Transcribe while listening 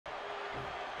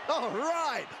All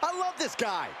right. I love this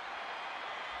guy.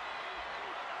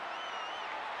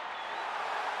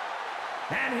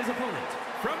 And his opponent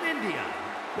from India,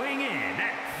 weighing in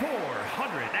at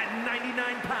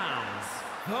 499 pounds,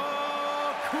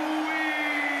 the Queen.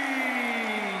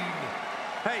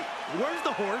 Hey, where's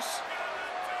the horse?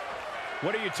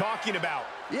 What are you talking about?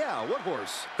 Yeah, what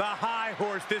horse? The high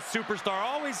horse this superstar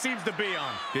always seems to be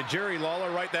on. Did Jerry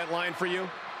Lawler write that line for you?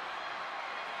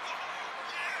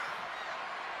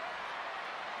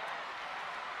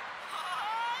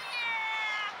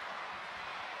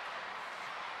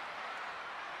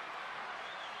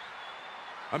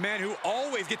 A man who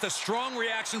always gets a strong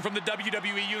reaction from the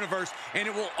WWE Universe, and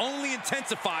it will only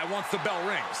intensify once the bell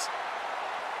rings.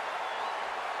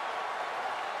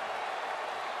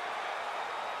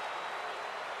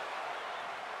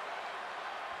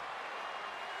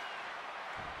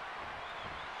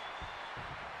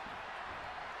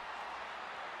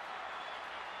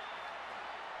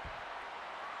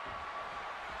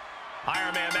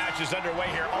 Iron Man match is underway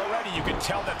here. Already you can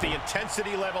tell that the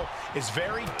intensity level is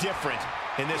very different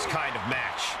in this kind of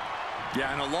match.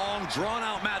 Yeah, in a long,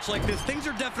 drawn-out match like this, things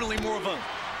are definitely more of a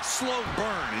slow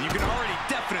burn, and you can already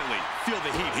definitely feel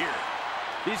the heat here.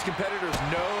 These competitors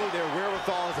know their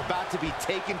wherewithal is about to be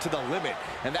taken to the limit,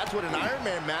 and that's what an Iron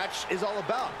Man match is all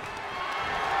about.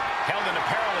 Held in a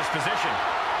perilous position.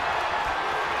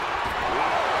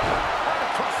 Right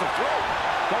across the throat.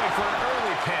 Going for an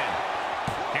early pin.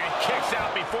 And kicks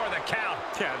out before the count.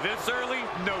 Yeah, this early,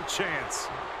 no chance.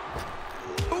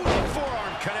 Ooh, the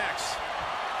forearm connects.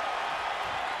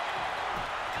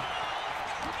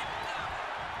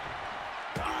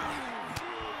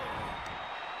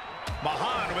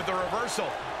 Mahaan with the reversal.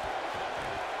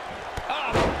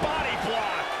 Oh, body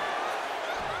block.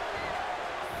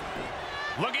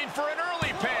 Looking for an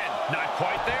early pin. Not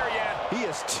quite there yet. He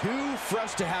is too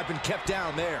fresh to have been kept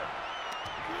down there.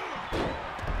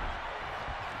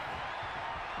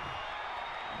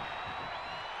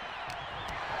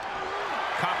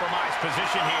 Compromised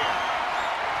position here.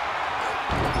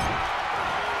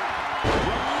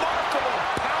 Remarkable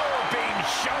power being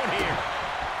shown here.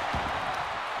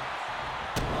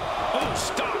 Oh,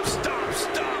 stop, stop,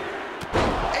 stop.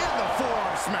 And the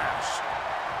forearm smash.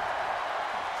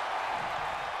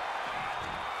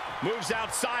 Moves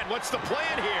outside. What's the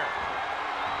plan here?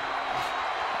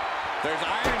 There's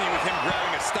irony with him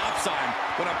grabbing a stop sign,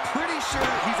 but I'm pretty sure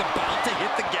he's about to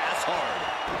hit the gas hard.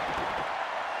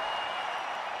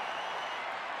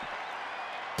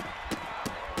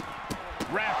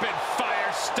 Rapid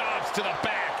fire stops to the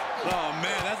back. Oh,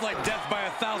 man, that's like death by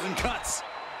 1,000 cuts.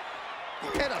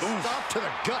 And a stop to the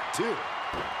gut, too.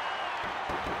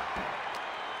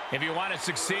 If you want to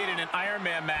succeed in an Iron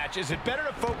Man match, is it better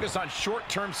to focus on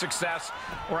short-term success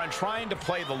or on trying to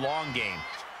play the long game?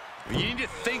 You need to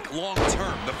think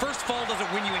long-term. The first fall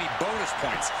doesn't win you any bonus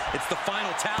points. It's the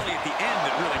final tally at the end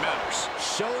that really matters.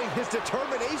 Showing his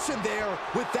determination there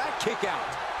with that kick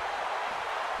out.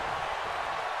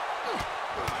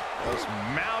 Was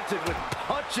mounted with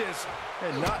punches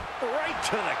and not right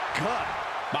to the gut.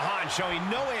 Mahaan showing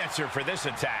no answer for this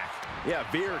attack. Yeah,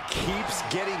 Veer keeps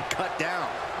getting cut down.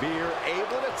 Veer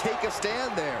able to take a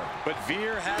stand there. But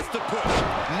Veer has to push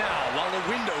now while the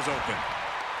window's open.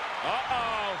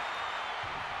 Uh-oh.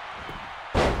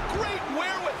 Great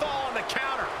wherewithal on the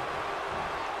counter.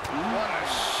 What a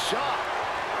shot.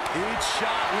 Each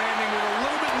shot landing with a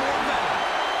little bit more venom.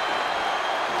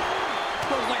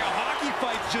 Looks like a hockey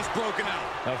fight's just broken out.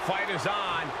 The fight is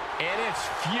on, and it's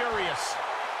furious.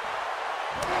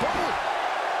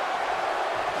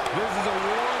 This is a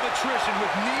war of attrition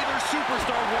with neither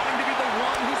superstar wanting to be the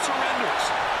one who surrenders.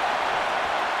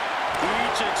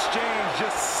 Each exchange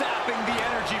just sapping the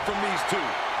energy from these two.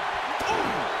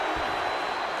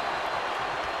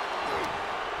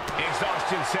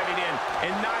 Exhaustion setting in,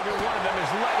 and neither one of them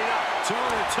is letting up.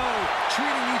 Toe-to-toe,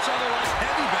 treating each other like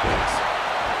heavy bags.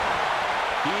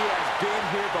 He has been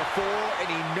here before, and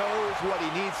he knows what he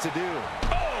needs to do.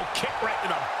 Oh, kick right to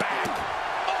the back.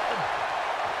 Oh.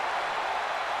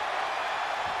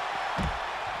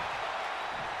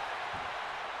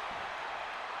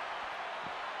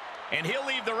 And he'll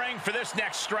leave the ring for this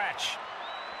next stretch.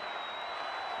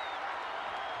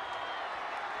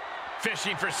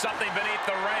 Fishing for something beneath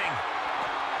the ring.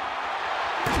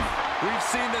 We've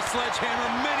seen the sledgehammer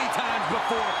many times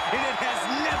before, and it has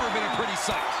never been a pretty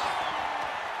sight.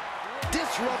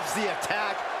 Disrupts the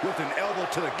attack with an elbow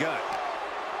to the gut.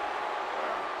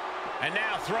 And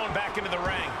now thrown back into the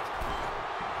ring.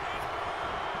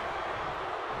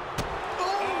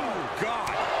 Oh,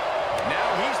 God. Now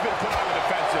he's been put on the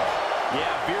defensive. Yeah,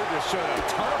 Veer just showed a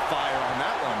ton of fire on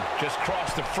that one. Just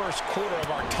crossed the first quarter of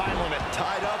our time limit.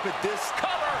 Tied up at this.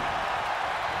 Cover!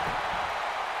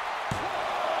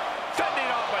 Fending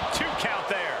off a 2 count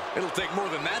there. It'll take more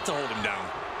than that to hold him down.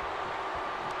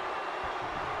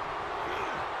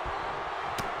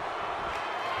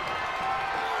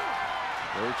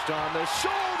 Perched on the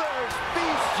shoulders.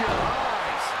 Feast your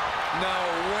eyes. No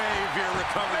way Veer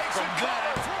recovers from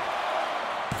that.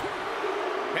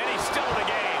 And he's still in the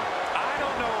game. I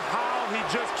don't know how he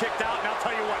just kicked out, and I'll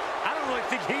tell you what, I don't really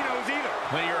think he knows either.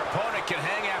 When your opponent can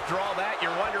hang after all that,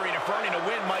 you're wondering if earning a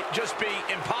win might just be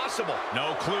impossible.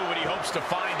 No clue what he hopes to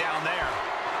find down there.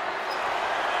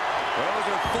 Those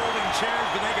are folding chairs,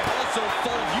 but they can also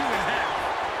fold you in half.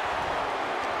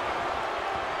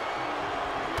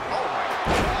 Oh my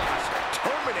gosh,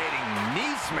 terminating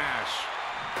knee smash.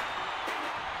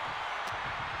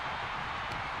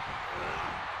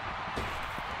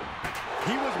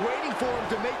 He was waiting for him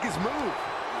to make his move.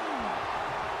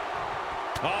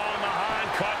 Oh, Mahaan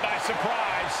caught by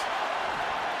surprise.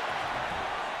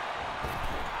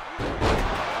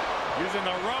 Using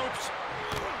the ropes.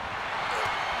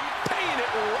 Paying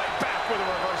it right back with a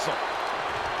reversal.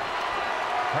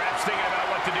 Perhaps thinking about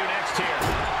what to do next here.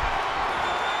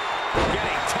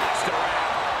 Getting tossed around.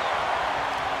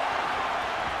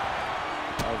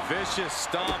 A vicious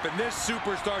stomp, and this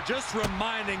superstar just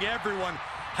reminding everyone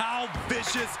how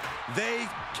vicious they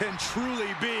can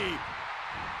truly be.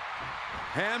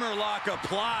 Hammerlock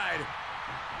applied.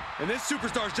 And this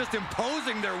superstar is just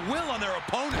imposing their will on their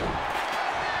opponent.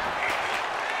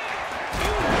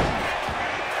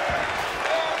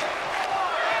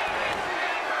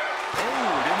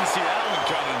 Oh, didn't see that one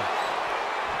coming.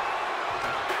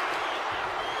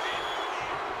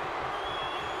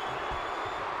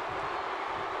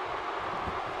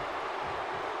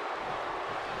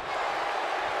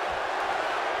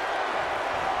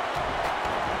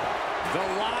 The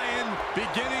Lion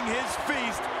beginning his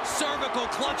feast. Cervical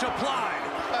clutch applied.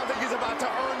 I think he's about to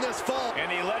earn this fall. And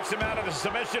he lets him out of the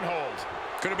submission hold.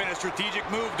 Could have been a strategic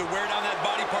move to wear down that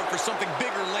body part for something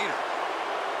bigger later.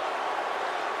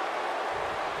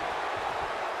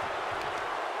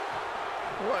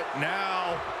 What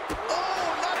now?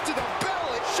 Oh, not to the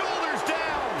belly. Shoulders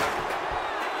down.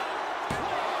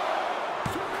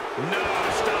 No,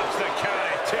 stops the count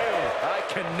at 2. I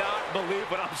cannot believe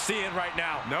what I'm seeing right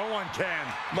now. No one can.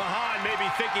 Mahaan may be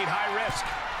thinking high risk.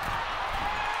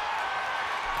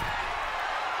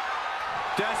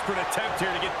 Desperate attempt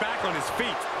here to get back on his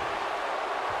feet.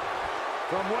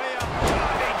 From way up,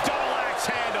 a double axe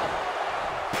handle.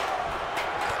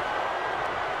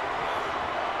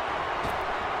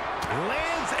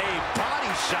 Lands a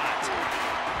body shot.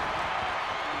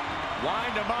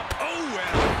 Wind him up. Oh,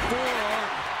 and a forearm.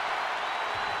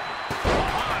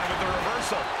 Mahaan with the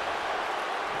reversal.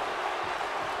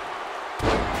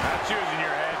 That's using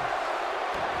your head.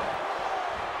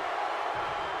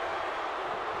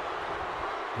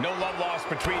 No love lost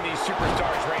between these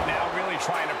superstars right now, really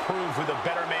trying to prove who the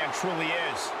better man truly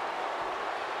is.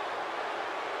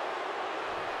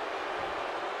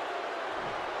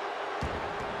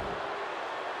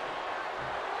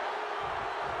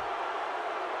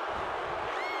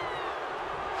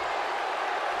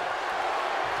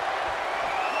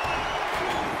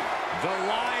 The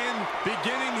Lion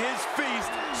beginning his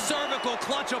feast. Cervical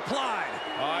clutch applied.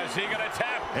 Oh, is he going to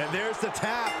tap? And there's the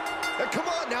tap. Come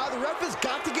on now, the ref has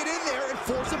got to get in there and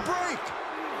force a break.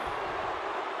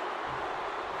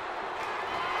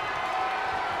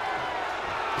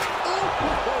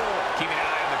 Keeping an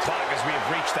eye on the clock as we have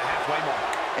reached the halfway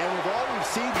mark. And with all we've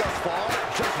seen thus far,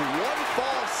 just one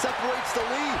fall separates the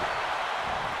lead.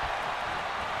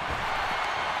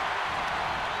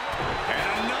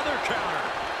 And another counter.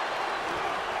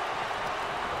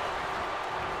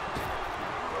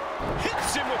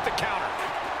 Hits him with the counter.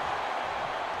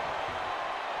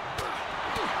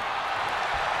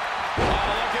 Oh,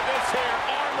 look at this here.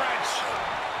 Arm wrench.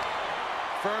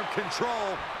 Firm control.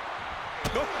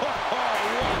 Oh,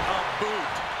 what a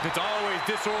boot. It's always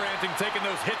disorienting taking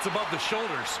those hits above the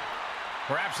shoulders.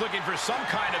 Perhaps looking for some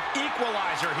kind of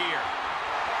equalizer here.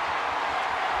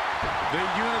 The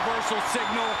universal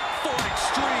signal for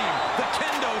extreme. The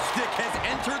kendo stick has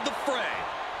entered the fray.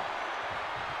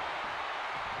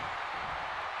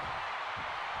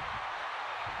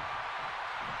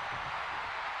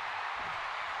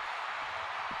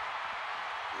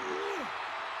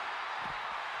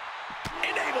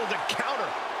 Enabled to counter.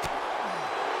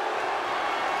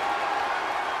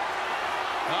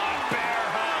 Bear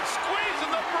hug,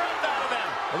 squeezing the breath out of them.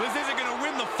 Well, this isn't going to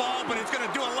win the fall, but it's going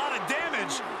to do a lot of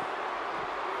damage.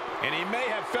 And he may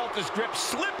have felt his grip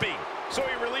slipping, so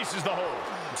he releases the hold.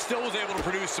 Still was able to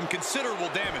produce some considerable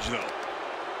damage, though.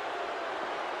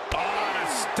 Oh, and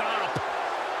a stomp.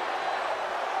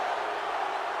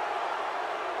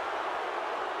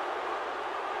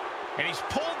 And he's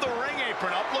pulled the ring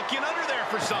apron up, looking under there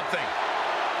for something.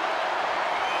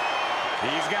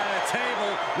 He's got a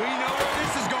table. We know where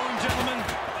this is going, gentlemen.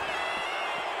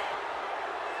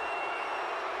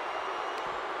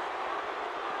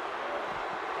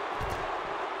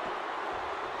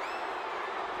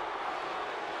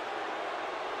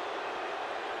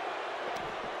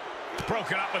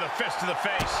 Broken up with a fist to the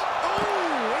face.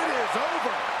 Oh, it is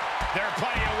over. There are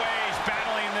plenty of ways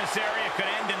battling in this area could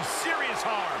end in serious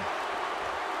harm.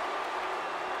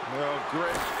 Oh,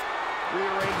 great.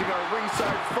 Rearranging our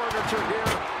ringside furniture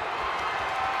here.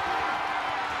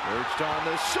 Perched on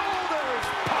the shoulders.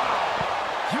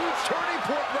 Pow! Huge turning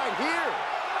point right here.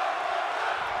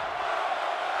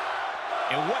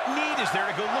 And what need is there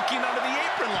to go looking under the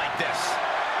apron like this?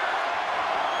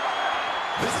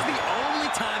 This is the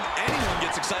only time anyone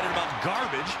gets excited about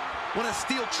garbage when a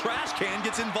steel trash can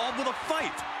gets involved with a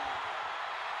fight.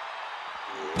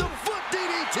 The foot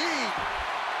DDT.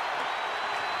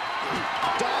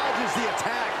 Dodges the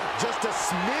attack just a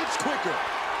smidge quicker.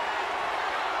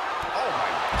 Oh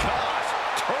my gosh,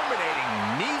 terminating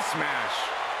knee smash.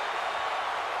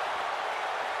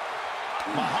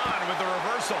 Mahaan with the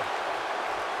reversal.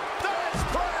 Nice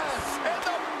press and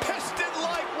the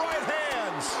piston-like right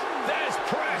hands. That is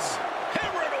press.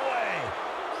 Hammer it away.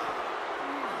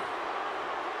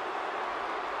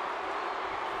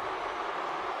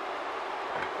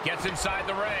 Gets inside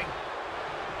the ring.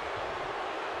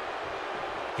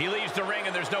 He leaves the ring,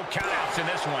 and there's no countouts in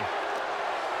this one.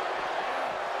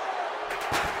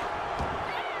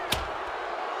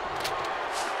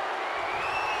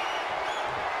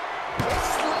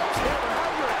 Sledgehammer, how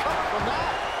do you recover from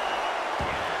that?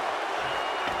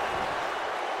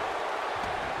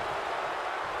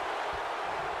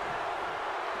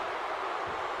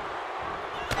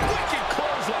 Wicked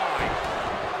clothesline.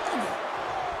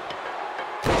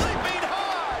 Leaping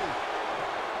high.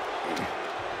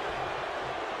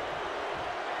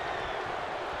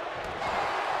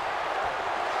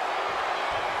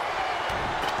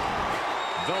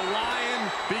 The Lion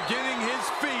beginning his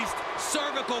feast.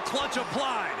 Cervical clutch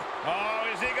applied. Oh,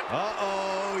 is he going?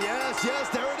 Uh-oh, yes, yes,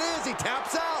 there it is. He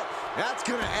taps out. That's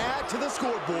going to add to the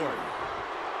scoreboard.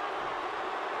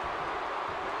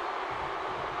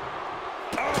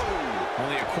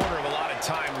 Only a quarter of a lot of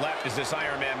time left as this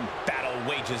Iron Man battle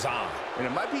wages on. And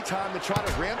it might be time to try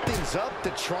to ramp things up to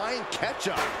try and catch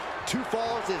up. 2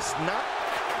 falls is not...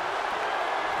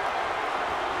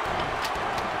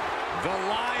 The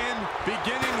Lion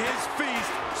beginning his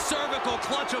feast. Cervical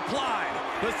clutch applied.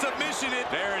 The submission it.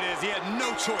 There it is. He had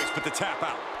no choice but to tap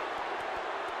out.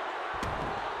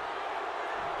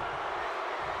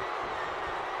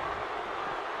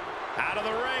 Out of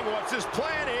the ring, what's his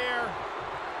plan here?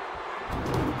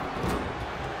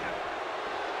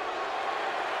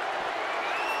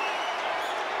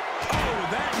 Oh,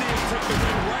 that knee took the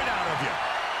wind right out of you.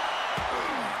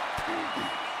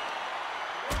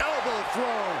 Elbow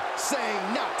thrown,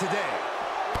 saying not today.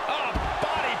 Oh,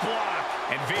 body block.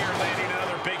 And Veer landing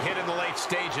another big hit in the late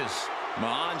stages.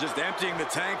 Mahaan just emptying the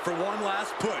tank for one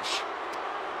last push.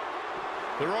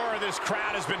 The roar of this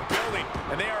crowd has been building,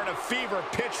 and they are in a fever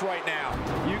pitch right now.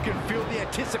 You can feel the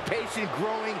anticipation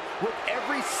growing with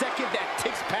every second that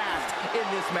ticks past in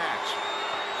this match.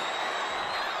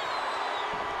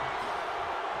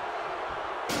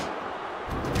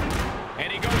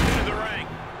 And he goes into the ring.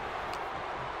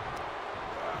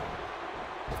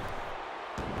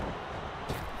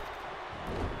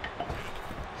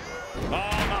 Oh,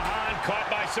 Mahaan caught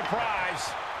by surprise.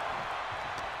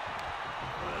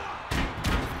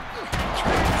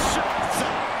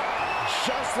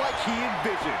 Just like he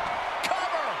envisioned.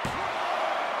 Cover!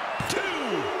 2!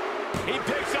 He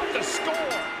picks up the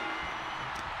score.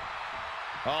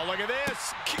 Oh, look at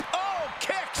this. Oh,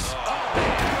 kicks! Oh,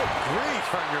 good grief.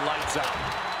 Turn your lights out.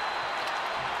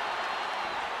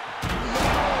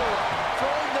 No!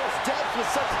 Throwing those steps with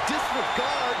such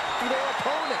disregard for their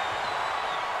opponent.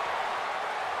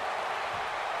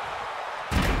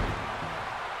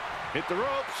 Hit the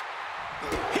ropes.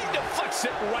 He deflects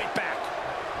it right back.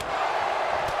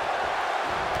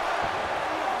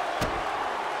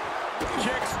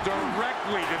 Kicks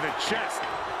directly to the chest.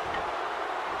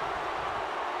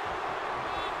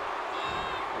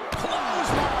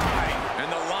 Clothesline.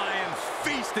 And the Lion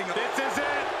feasting. This is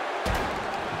it.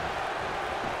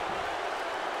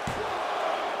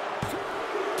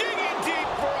 Digging deep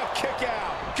for a kick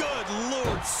out. Good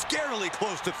Lord, but scarily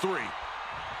close to 3. Only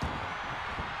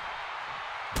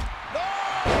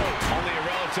a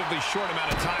relatively short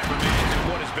amount of time remains in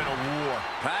what has been a war.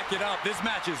 Pack it up. This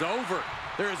match is over.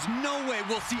 There is no way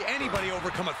we'll see anybody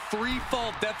overcome a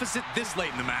 3-fall deficit this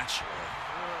late in the match.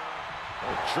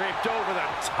 Draped over the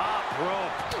top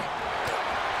rope.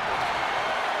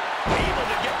 Able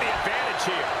to get the advantage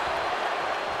here.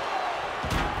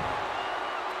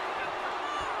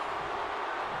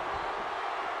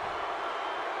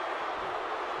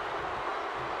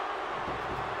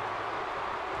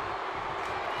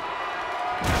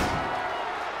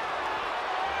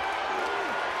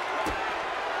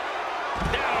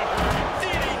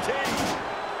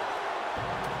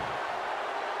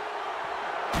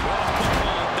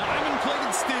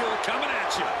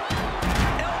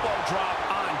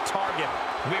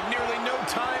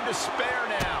 Spare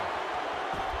now.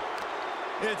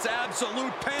 It's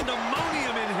absolute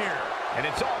pandemonium in here. And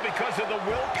it's all because of the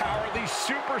willpower these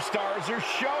superstars are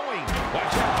showing.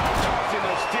 Watch out, tossing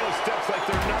those steel steps like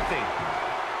they're nothing.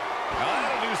 Now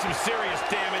that'll do some serious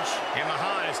damage, and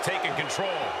Mahaan has taken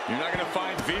control. You're not going to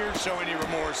find Veer show any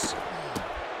remorse.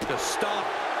 The stop.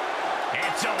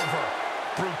 It's over.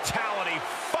 Brutality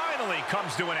finally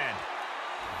comes to an end.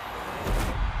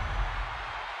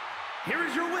 Here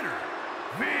is your winner,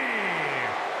 Veer